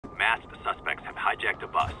masked suspects have hijacked a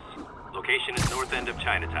bus. Location is north end of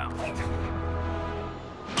Chinatown.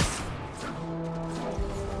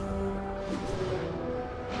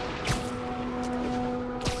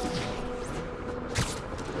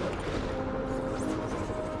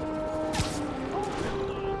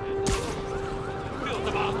 Build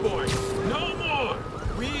them off board. No more!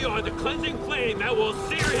 We are the cleansing flame that will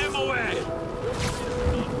sear him away!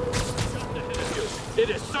 It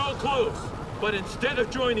is so close! But instead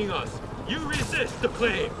of joining us, you resist the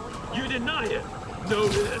flame. You deny it. Know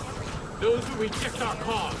this. Those who reject our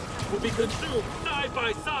cause will be consumed side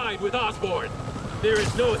by side with Osborn. There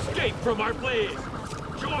is no escape from our blaze.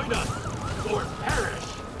 Join us or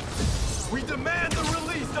perish. We demand the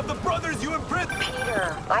release of the brothers you imprisoned.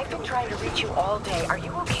 Peter, I've been trying to reach you all day. Are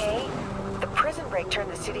you okay? The prison break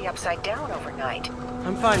turned the city upside down overnight.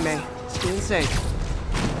 I'm fine, May. Staying safe.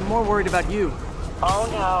 I'm more worried about you. Oh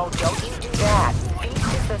no, don't you do that.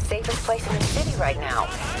 Feast is the safest place in the city right now.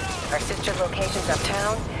 Our sister locations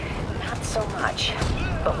uptown, not so much.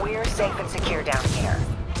 But we're safe and secure down here.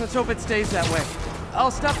 Let's hope it stays that way.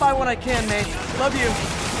 I'll stop by when I can, May. Love you.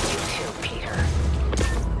 You too, Peter.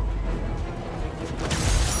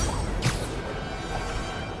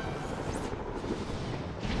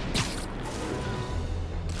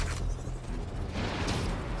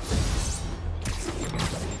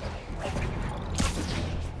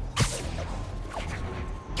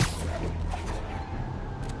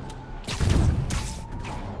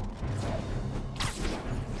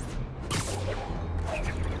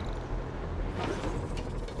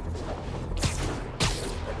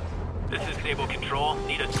 This is Stable Control.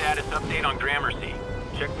 Need a status update on Gramercy.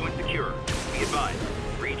 Checkpoint secure. Be advised.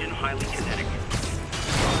 Region highly kinetic.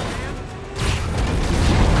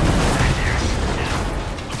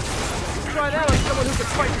 Try that on someone who can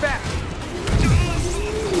fight back.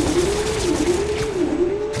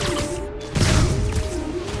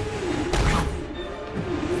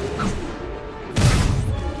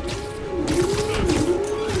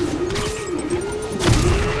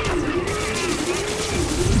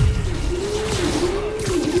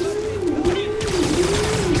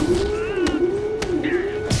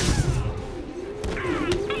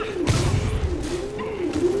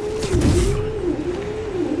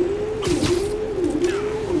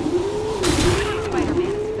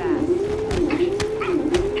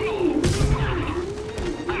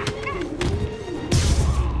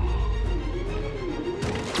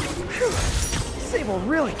 Sable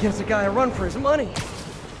really gives a guy a run for his money.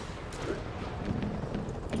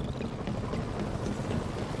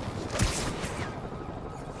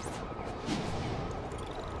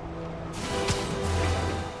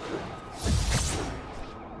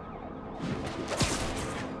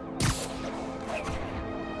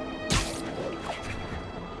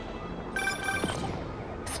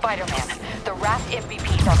 Spider-Man, the Wrath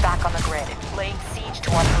MVPs are back on the grid, laying siege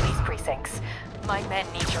to our police precincts. My men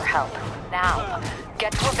need your help, now.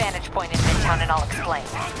 Get to a vantage point in Midtown and I'll explain.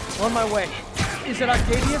 On my way. Is it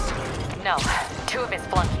Octavius? No, two of his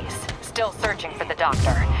flunkies, still searching for the doctor.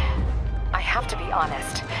 I have to be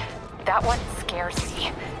honest, that one scares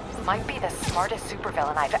me. Might be the smartest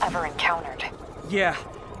supervillain I've ever encountered. Yeah,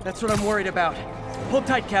 that's what I'm worried about. Hold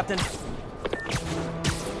tight, Captain.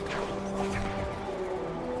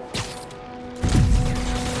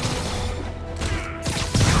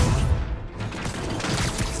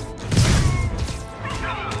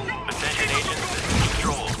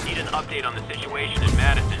 Update on the situation in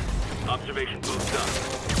Madison. Observation post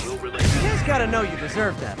up. We'll relay that. You guys gotta know you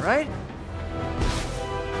deserve that, right?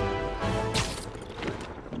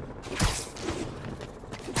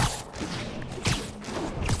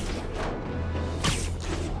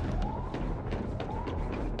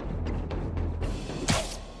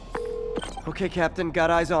 Okay, Captain, got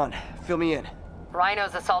eyes on. Fill me in.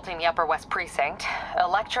 Rhino's assaulting the Upper West Precinct.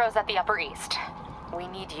 Electro's at the Upper East. We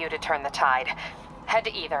need you to turn the tide. Head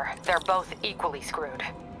to either. They're both equally screwed.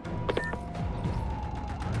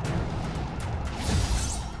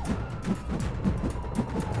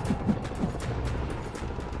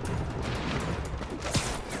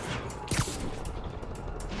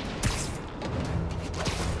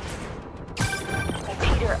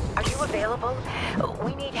 Peter, are you available?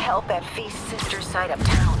 We need help at Feast's sister site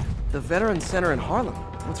uptown. The Veterans Center in Harlem.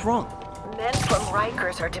 What's wrong? Men from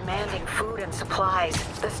Rikers are demanding food and supplies.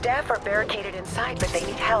 The staff are barricaded inside, but they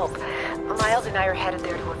need help. Miles and I are headed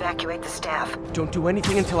there to evacuate the staff. Don't do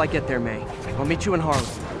anything until I get there, May. I'll meet you in Harlem.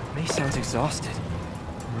 May sounds exhausted.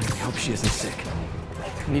 I really hope she isn't sick.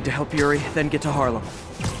 I need to help Yuri, then get to Harlem.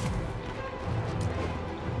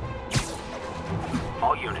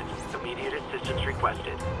 All units, immediate assistance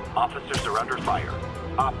requested. Officers are under fire.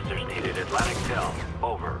 Officers needed Atlantic Hill.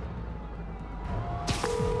 Over.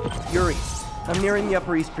 Yuri, I'm nearing the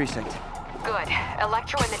Upper East Precinct. Good.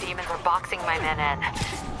 Electro and the demons are boxing my men in.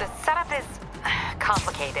 The setup is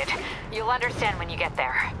complicated. You'll understand when you get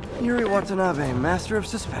there. Yuri Watanabe, master of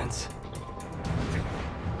suspense.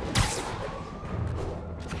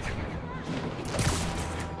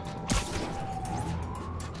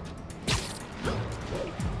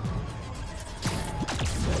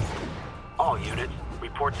 All units,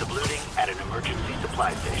 reports of looting at an emergency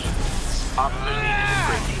supply station. Officers needed in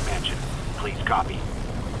Gracie Mansion. Please copy.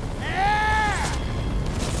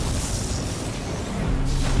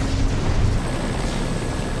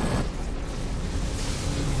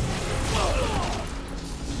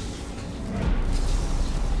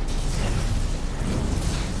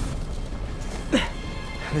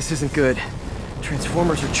 This isn't good.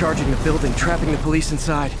 Transformers are charging the building, trapping the police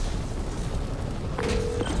inside.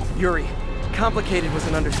 Yuri, complicated was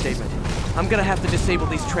an understatement. I'm gonna have to disable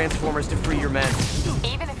these transformers to free your men.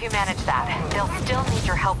 Even if you manage that, they'll still need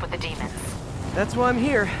your help with the demons. That's why I'm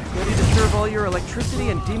here, ready to serve all your electricity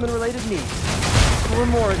and demon-related needs. 4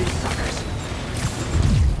 more of these suckers.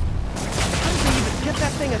 How did they even get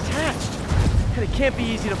that thing attached? And it can't be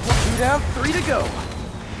easy to pull 2 down, 3 to go.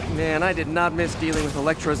 Man, I did not miss dealing with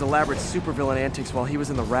Electro's elaborate supervillain antics while he was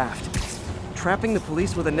in the raft. Trapping the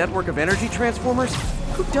police with a network of energy transformers?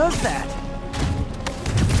 Who does that?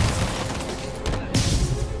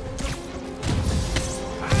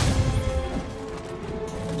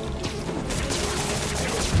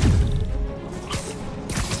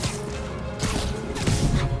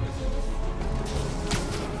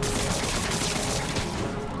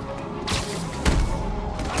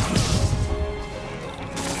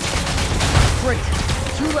 Great.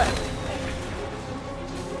 2 left.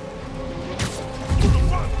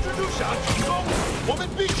 蜘蛛侠进攻，我们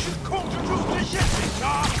必须控制住这些警察。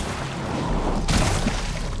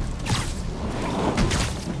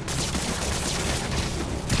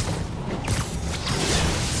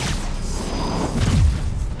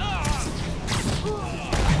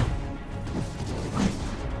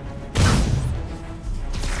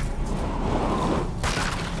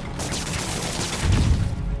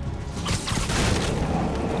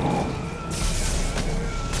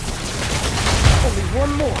Only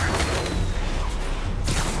 1 more.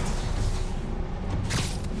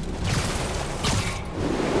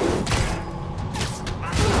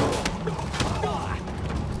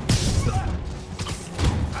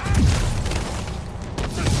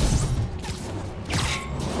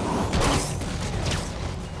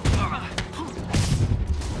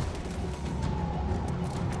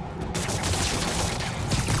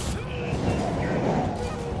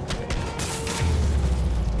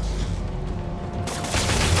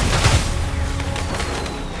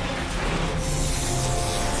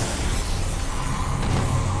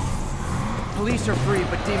 Police are free,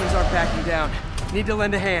 but demons aren't backing down. Need to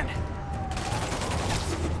lend a hand.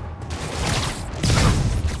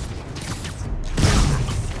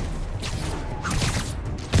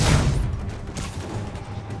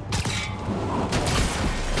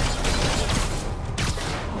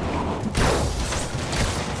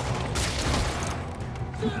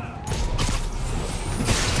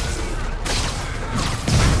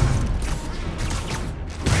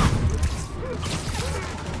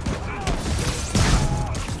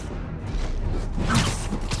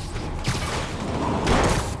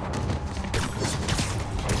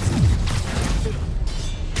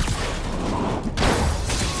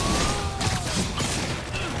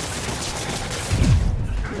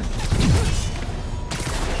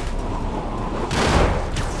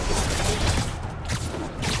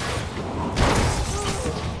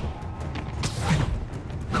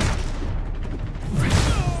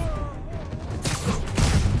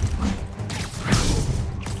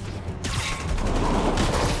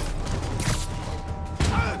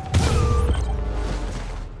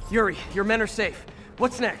 Yuri, your men are safe.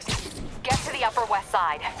 What's next? Get to the Upper West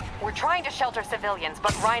Side. We're trying to shelter civilians,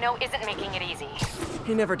 but Rhino isn't making it easy.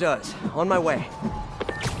 He never does. On my way.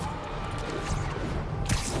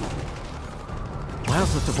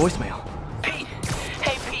 Miles left a voicemail. Pete!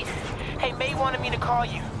 Hey, Pete. Hey, May wanted me to call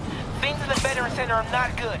you. Things in the Veteran Center are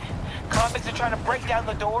not good. Convicts are trying to break down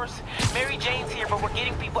the doors. Mary Jane's here, but we're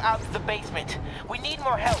getting people out to the basement. We need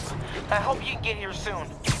more help. I hope you can get here soon.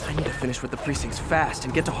 I need to finish with the precincts fast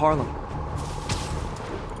and get to Harlem.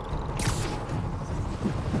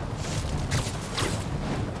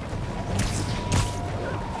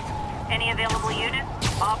 Any available units?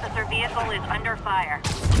 Officer vehicle is under fire.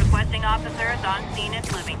 Requesting officers on scene at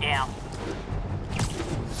Bloomingdale.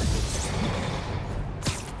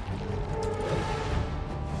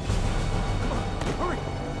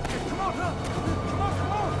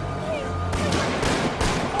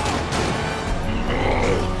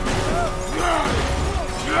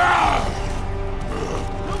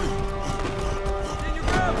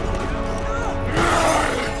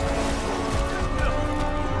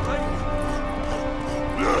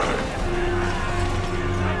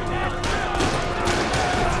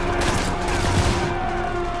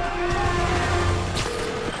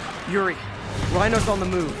 Rhino's on the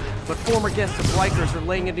move, but former guests of Rikers are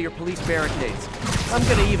laying into your police barricades. I'm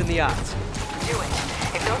gonna even the odds. Do it.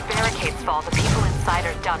 If those barricades fall, the people inside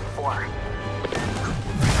are done for.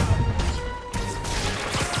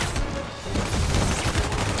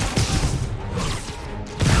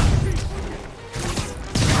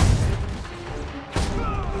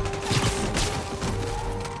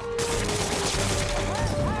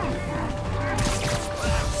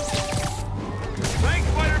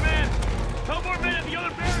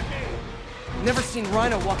 Never seen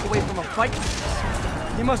Rhino walk away from a fight like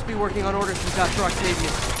this. He must be working on orders from Dr.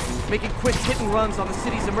 Octavius, making quick hit-and-runs on the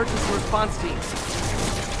city's emergency response teams.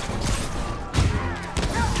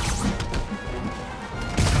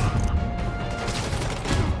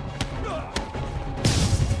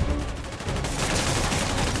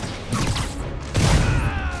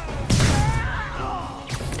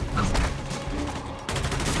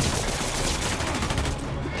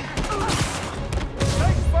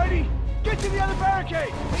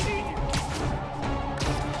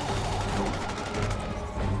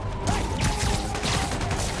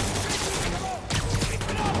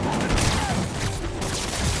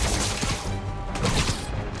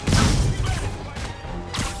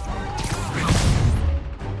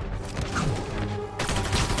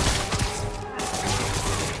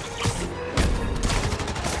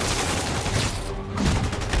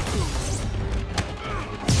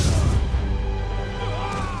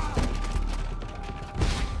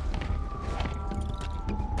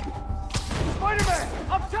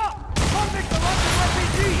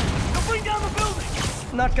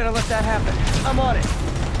 Not gonna let that happen. I'm on it.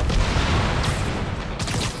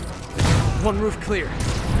 One roof clear.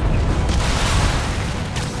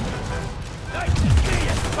 Nice to see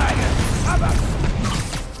you, Spider! How about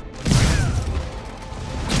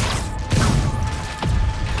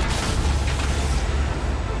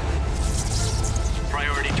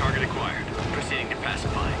Priority target acquired. Proceeding to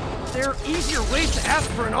pacify. There are easier ways to ask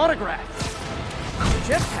for an autograph.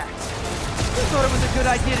 Jetpacks. I thought it was a good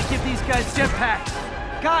idea to give these guys jetpacks.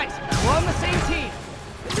 Guys, we're on the same team.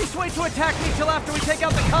 At least wait to attack me till after we take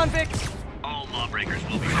out the convicts. All lawbreakers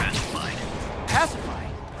will be pacified. Pacify?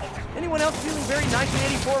 Anyone else feeling very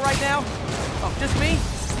 1984 right now? Oh, just me?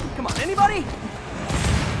 Come on, anybody?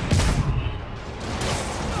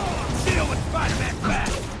 deal with Spider-Man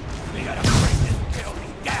fast? We gotta break this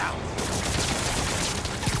building down.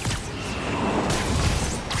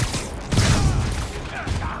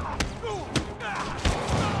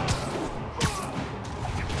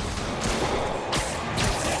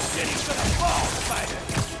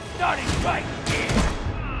 Starting right here!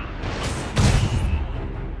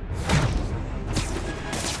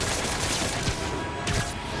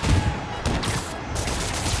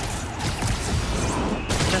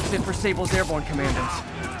 That's it for Sable's airborne commandos.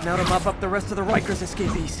 Now to mop up the rest of the Rikers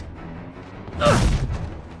escapees.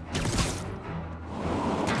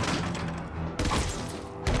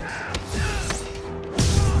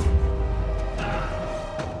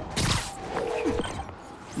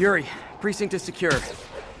 Yuri, precinct is secure.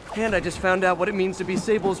 And I just found out what it means to be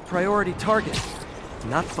Sable's priority target.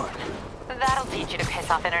 Not fun. That'll teach you to piss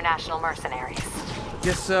off international mercenaries.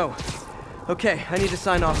 Guess so. Okay, I need to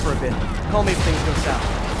sign off for a bit. Call me if things go south.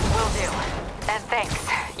 Will do. And thanks.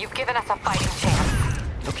 You've given us a fighting chance.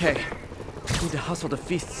 Okay. Need to hustle to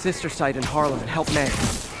Feast's sister site in Harlem and help May.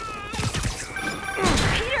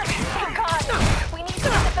 Peter! Thank God! We need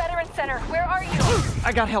you at the Veteran Center. Where are you?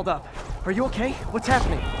 I got held up. Are you okay? What's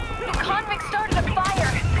happening? The convicts started a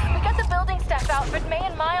fire. We got the building staff out, but May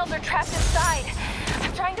and Miles are trapped inside.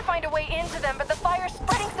 I'm trying to find a way into them, but the fire's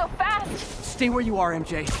spreading so fast. Stay where you are,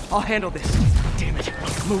 MJ. I'll handle this. Damn it.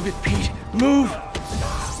 Move it, Pete. Move!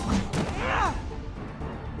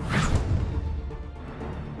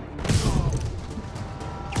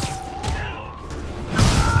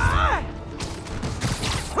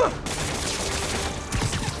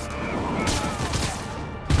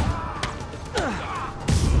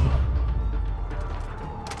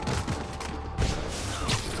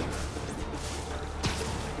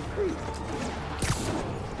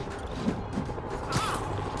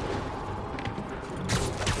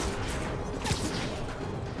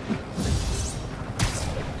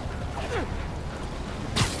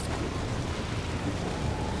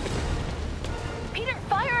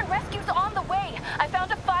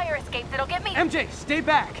 MJ, stay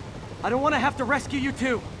back! I don't want to have to rescue you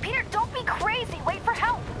too! Peter, don't be crazy! Wait for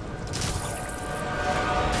help!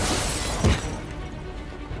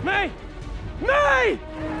 May! May!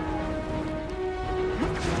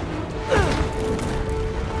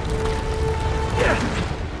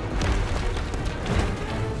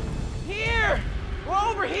 Here! We're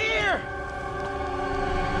over here!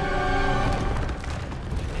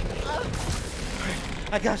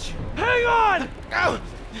 I got you. Hang on! Oh!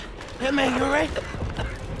 Hey, man, you alright?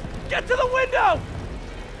 Get to the window!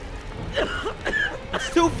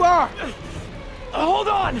 It's too far. Hold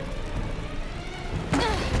on!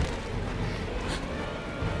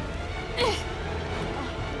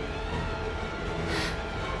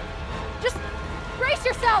 Just brace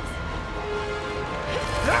yourselves!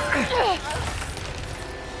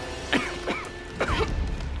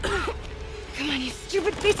 Come on, you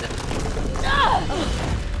stupid piece of...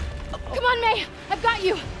 Come on, May! I've got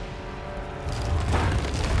you!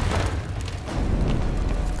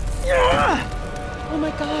 Oh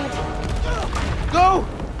my god! Go!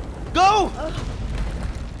 Go!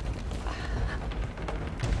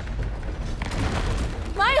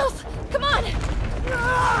 Miles! Come on!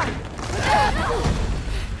 No!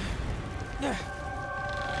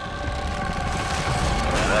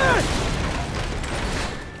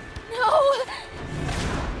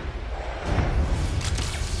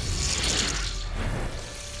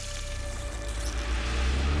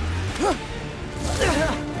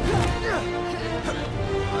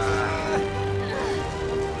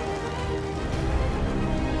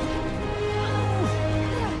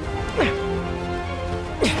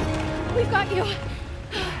 We've got you.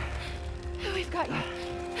 We've got you.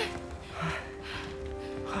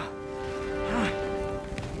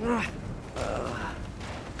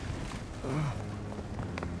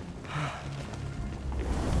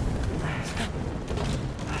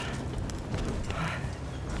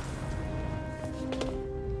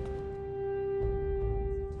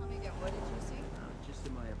 Just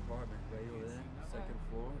in my apartment, right over there, second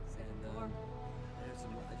floor, and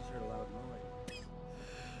I just heard a loud noise.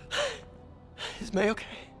 Is May okay?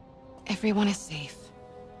 Everyone is safe.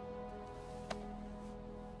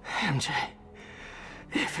 MJ,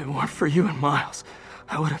 if it weren't for you and Miles,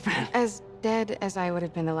 I would have been... As dead as I would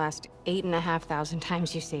have been the last 8,500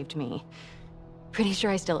 times you saved me. Pretty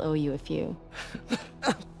sure I still owe you a few.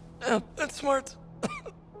 That's smart.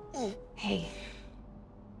 Hey.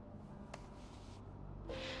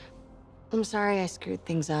 I'm sorry I screwed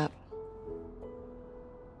things up.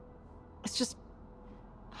 It's just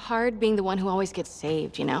hard being the one who always gets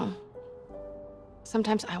saved, you know?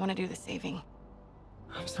 Sometimes I want to do the saving.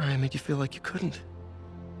 I'm sorry I made you feel like you couldn't.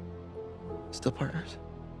 Still partners?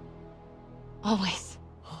 Always.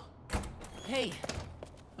 Hey.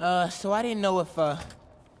 So I didn't know if,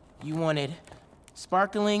 you wanted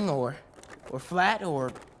sparkling or flat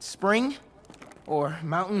or spring or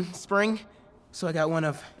mountain spring. So I got one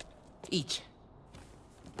of each.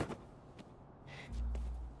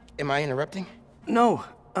 Am I interrupting? No.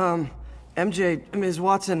 MJ, Ms.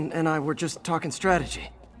 Watson, and I were just talking strategy.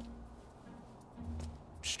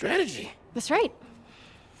 Strategy? That's right.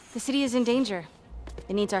 The city is in danger.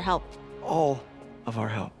 It needs our help. All of our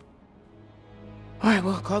help. All right,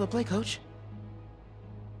 well, call the play, coach.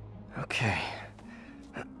 Okay.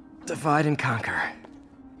 Divide and conquer.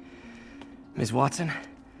 Ms. Watson,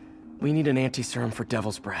 we need an anti-serum for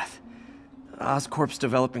Devil's Breath. Oscorp's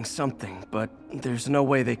developing something, but there's no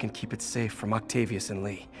way they can keep it safe from Octavius and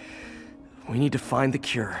Lee. We need to find the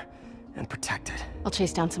cure and protect it. I'll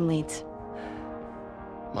chase down some leads.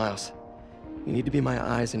 Miles, you need to be my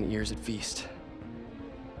eyes and ears at Feast.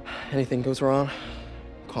 Anything goes wrong,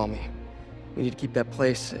 call me. We need to keep that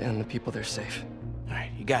place and the people there safe. All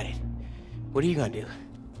right, you got it. What are you gonna do?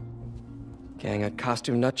 Gang at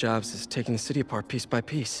Costume Nutjobs is taking the city apart piece by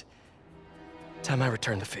piece. Time I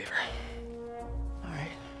return the favor. All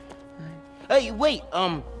right. Hey, wait,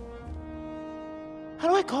 how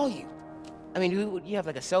do I call you? I mean, do you have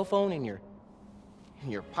like a cell phone in your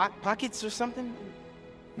pockets or something?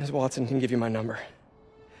 Ms. Watson can give you my number.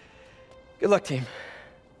 Good luck, team.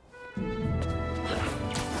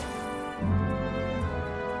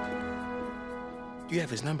 You have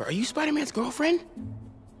his number. Are you Spider-Man's girlfriend?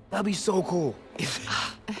 That'd be so cool.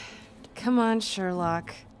 Come on,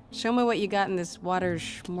 Sherlock. Show me what you got in this water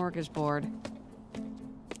smorgasbord.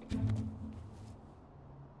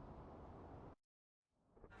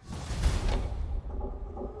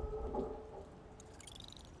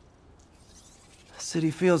 The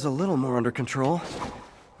city feels a little more under control.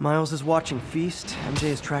 Miles is watching Feast, MJ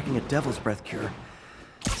is tracking a Devil's Breath cure.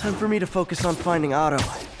 Time for me to focus on finding Otto,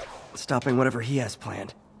 stopping whatever he has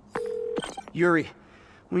planned. Yuri,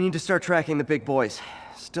 we need to start tracking the big boys.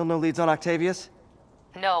 Still no leads on Octavius?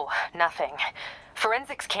 No, nothing.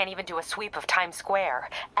 Forensics can't even do a sweep of Times Square.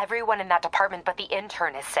 Everyone in that department but the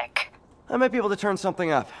intern is sick. I might be able to turn something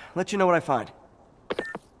up. Let you know what I find.